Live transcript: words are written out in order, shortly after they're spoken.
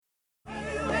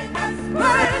On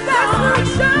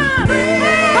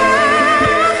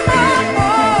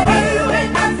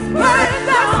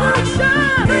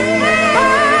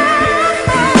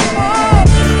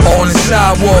the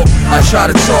sidewalk, I try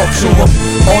to talk to him.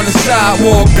 On the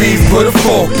sidewalk, beef, put a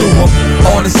fork through him.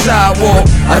 On the sidewalk,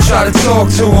 I try to talk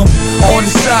to him. On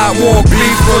the sidewalk,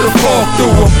 beef, put a fork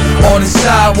through him. On the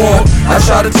sidewalk, I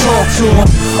try to talk to him.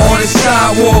 On the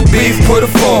sidewalk, beef, put a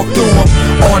fork through him.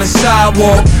 On the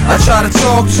sidewalk, I try to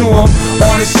talk to him.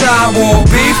 On the sidewalk,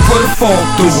 beef, put a fork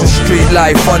through him. This is street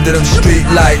life under them street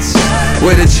lights,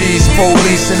 where the G's,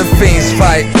 police, and the fiends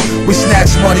fight. We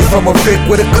snatch money from a Vic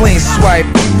with a clean swipe,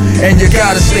 and you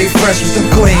gotta stay fresh with some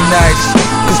clean nights,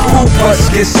 cause pool butts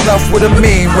get stuffed with a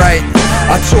mean right.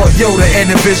 I taught Yoda in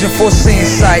the vision foreseen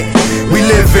sight. We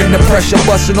live in the pressure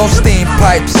busting on steam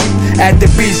pipes at the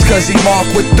beach cause he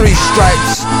marked with 3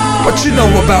 stripes. What you know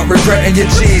about regretting your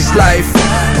G's life?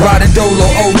 Riding Dolo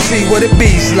OT, what it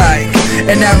be's like.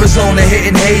 In Arizona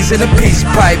hitting haze in a peace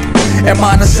pipe, and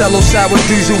Monticello sour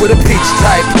diesel with a peach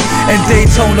type, and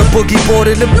Daytona boogie board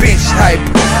in the beach hype.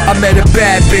 I met a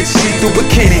bad bitch, she threw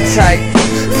bikini tight,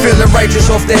 feeling righteous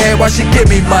off the head while she give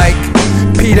me mic.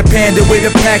 Peter Panda with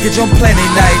a package on plenty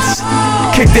nights,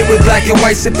 kicked it with black and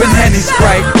white sipping Henny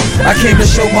Sprite. I came to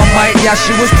show my might, yeah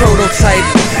she was prototype,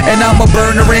 and I'ma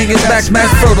burn the ring as back smash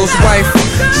Frodo's wife.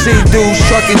 See dudes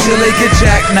trucking till they get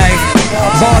jackknifed,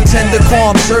 bartender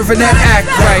calm serving that act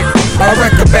right. I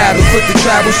wreck a battle, quick to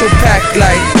travel so packed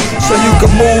light, so you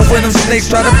can move when them snakes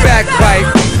try to backbite.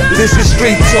 This is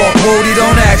street talk, Wody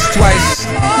don't ask twice.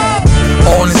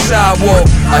 On the sidewalk,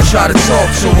 I try to talk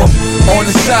to him. On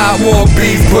the sidewalk,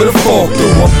 beef, put a fork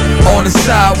through him. On the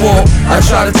sidewalk, I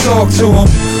try to talk to him.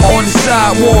 On the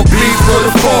sidewalk, beef, put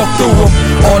a fork through him.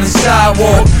 On the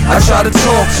sidewalk, I try to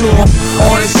talk to him.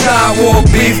 On the sidewalk,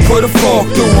 beef, put a fork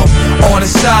through him. On the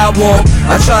sidewalk,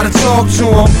 I try to talk to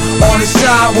him. On the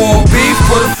sidewalk, beef,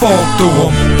 put a fork through him.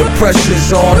 The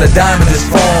pressure's on, the diamond is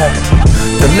formed.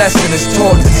 The lesson is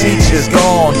taught, the teacher's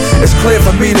gone. It's clear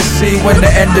for me to see when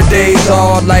the end of days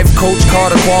are. Life coach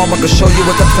Carter Qualm, I can show you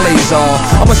what the plays are.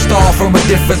 I'm a star from a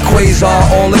different quasar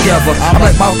altogether. I'm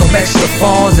like Malcolm X, the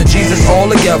Fonz, and Jesus all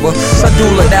together.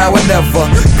 Sandula now and never,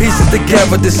 pieces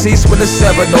together, deceased when it's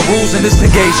severed. No rules in this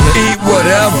engagement, eat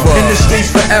whatever. In the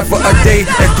streets forever, a day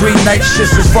and 3 night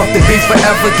shifts is fuck the beats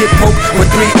forever. Get poked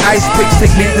with 3 ice picks,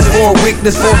 take neatness for a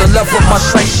weakness, for the love of my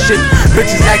sight shit.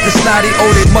 Bitches acting snotty, oh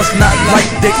they must not like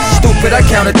dick. Stupid, I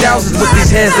counted thousands with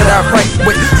these hands that I write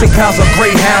with. 6 pounds of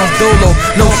greyhounds, Dolo,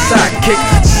 no sidekick.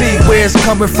 See where it's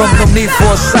coming from, no need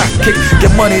for a sidekick.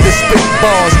 Get money to spit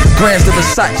bars, grams to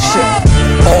recite shit.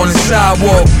 On the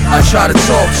sidewalk, I try to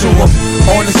talk to him.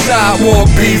 On the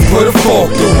sidewalk, beef, put a fork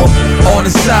through him. On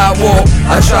the sidewalk,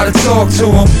 I try to talk to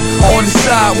him. On the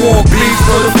sidewalk, beef,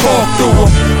 put a fork through him.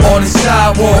 On the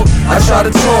sidewalk, I try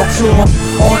to talk to him.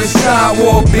 On the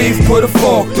sidewalk, beef, put a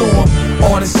fork through him.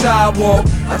 On the sidewalk,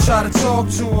 I try to talk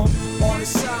to him. On the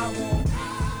sidewalk.